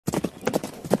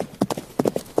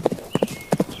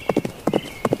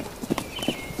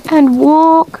And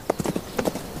walk.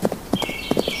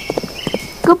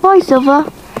 Good boy, Silver.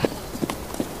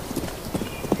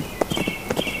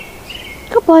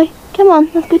 Good boy. Come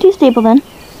on, let's go to your stable then.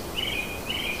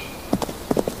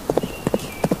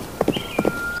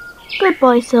 Good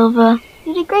boy, Silver.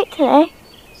 You did great today.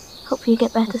 Hope you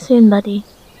get better soon, buddy.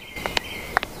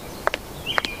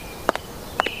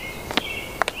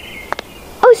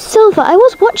 Oh, Silver, I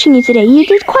was watching you today. You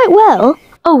did quite well.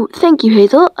 Oh, thank you,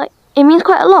 Hazel. It means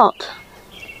quite a lot.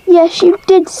 Yes, you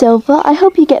did, Silver. I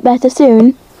hope you get better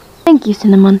soon. Thank you,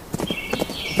 Cinnamon.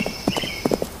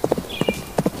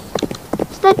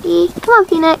 Steady. Come on,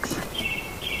 Phoenix.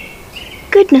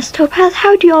 Goodness, Topaz,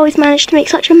 how do you always manage to make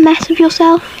such a mess of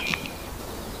yourself?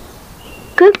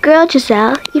 Good girl,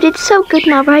 Giselle. You did so good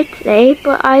in our ride today,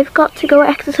 but I've got to go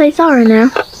exercise Zara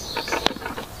now.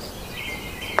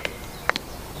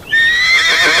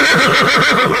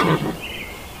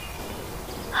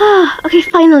 Okay,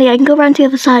 finally, I can go around to the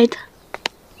other side.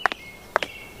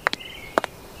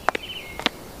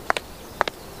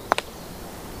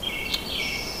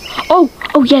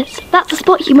 Oh yes, that's the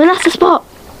spot, human, that's the spot.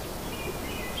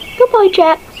 Good boy,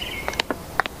 Jet.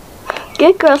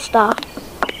 Good girl, Star.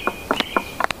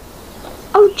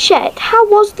 Oh, Jet, how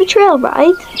was the trail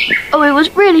ride? Oh, it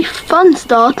was really fun,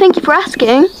 Star. Thank you for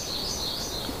asking.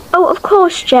 Oh, of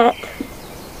course, Jet.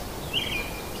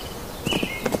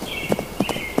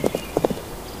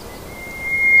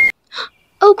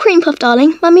 Oh, Cream Puff,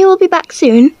 darling. Mummy will be back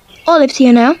soon. Olive's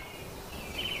here now.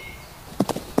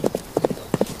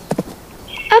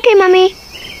 Okay, Mummy.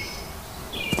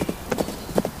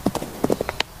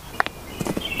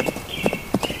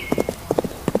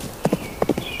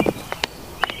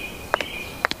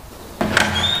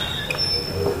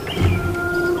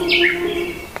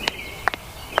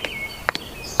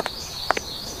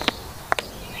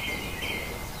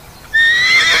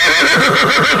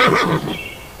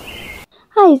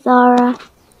 Hi, Zara.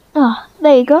 Oh,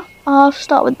 there you go. I'll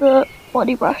start with the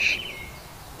body brush.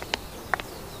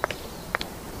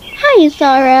 Hi,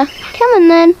 Zara. Come on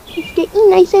then. Let's get you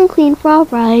nice and clean for our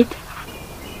ride.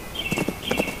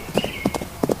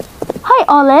 Hi,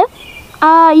 Olive.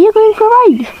 You're going for a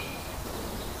ride?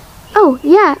 Oh,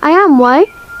 yeah, I am. Why?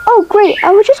 Oh, great.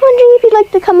 I was just wondering if you'd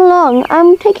like to come along.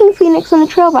 I'm taking Phoenix on a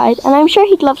trail ride, and I'm sure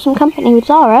he'd love some company with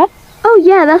Zara. Oh,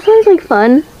 yeah, that sounds like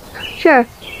fun. Sure.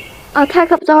 I'll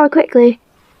tack up Zara quickly.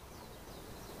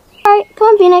 Alright, come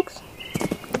on, Phoenix.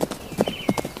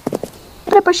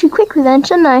 Better brush you quickly then,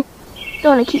 shouldn't I?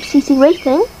 Don't want to keep Cece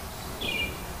waiting.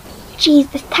 Jeez,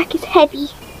 this tack is heavy.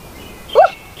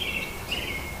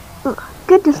 Ugh,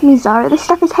 goodness me, Zara, this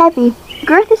stuff is heavy.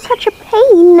 Girth is such a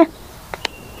pain.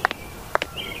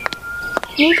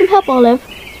 Need some help, Olive?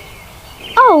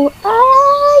 Oh,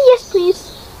 yes,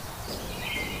 please.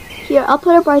 Here, I'll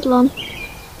put her bridle on.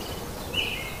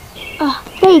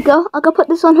 There you go. I'll go put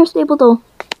this on her stable door.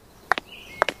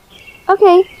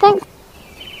 Okay, thanks.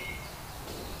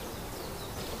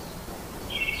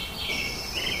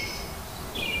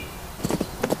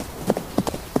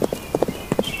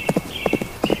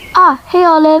 Hey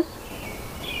Olive.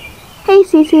 Hey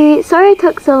Cece, sorry it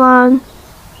took so long.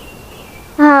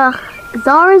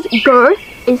 Zara's girth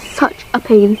is such a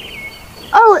pain.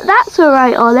 Oh, that's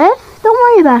alright, Olive. Don't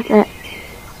worry about it.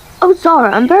 Oh,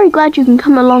 Zara, I'm very glad you can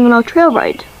come along on our trail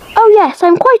ride. Oh yes,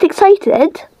 I'm quite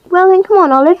excited. Well then, come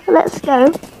on, Olive, let's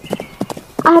go.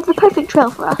 I have the perfect trail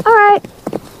for us. Alright.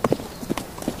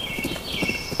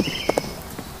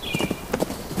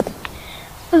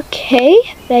 Okay,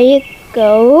 there you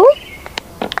go.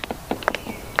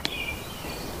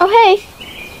 Oh, hey.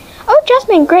 Oh,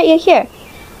 Jasmine, great you're here.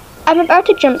 I'm about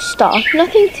to jump Star,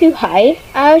 nothing too high.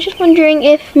 I was just wondering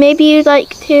if maybe you'd like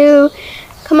to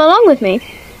come along with me.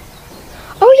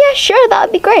 Oh yeah, sure, that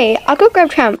would be great. I'll go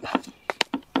grab Tramp.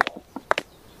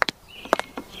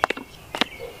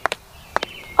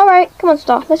 Alright, come on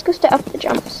Star, let's go step up the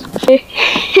jumps.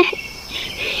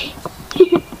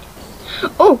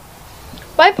 Oh,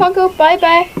 bye Pongo, bye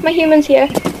bye, my human's here.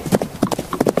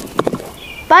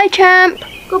 Bye Champ.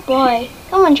 Good boy.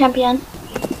 Come on, champion.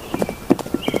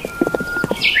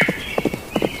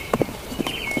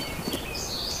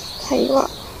 Tell you what.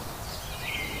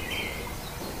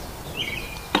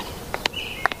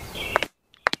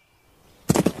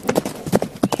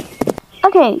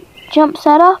 Okay, jump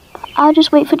set up. I'll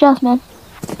just wait for Jasmine.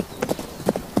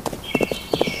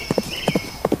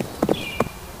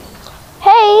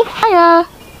 Hey, hiya.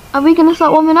 Are we gonna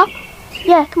start warming up?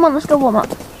 Yeah, come on, let's go warm up.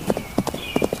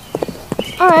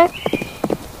 Alright.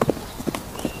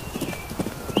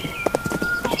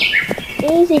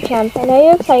 Easy, Champ. I know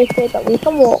you're excited, but we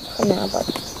can walk for now, but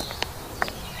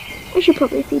we should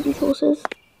probably feed these horses.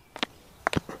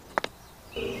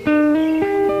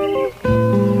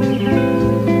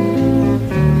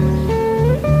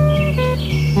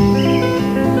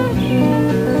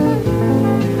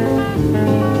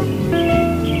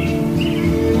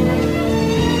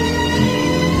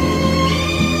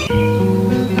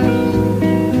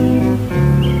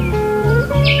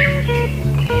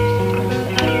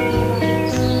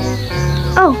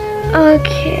 Oh,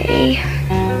 okay.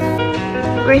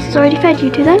 Grace has already fed you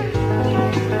two then?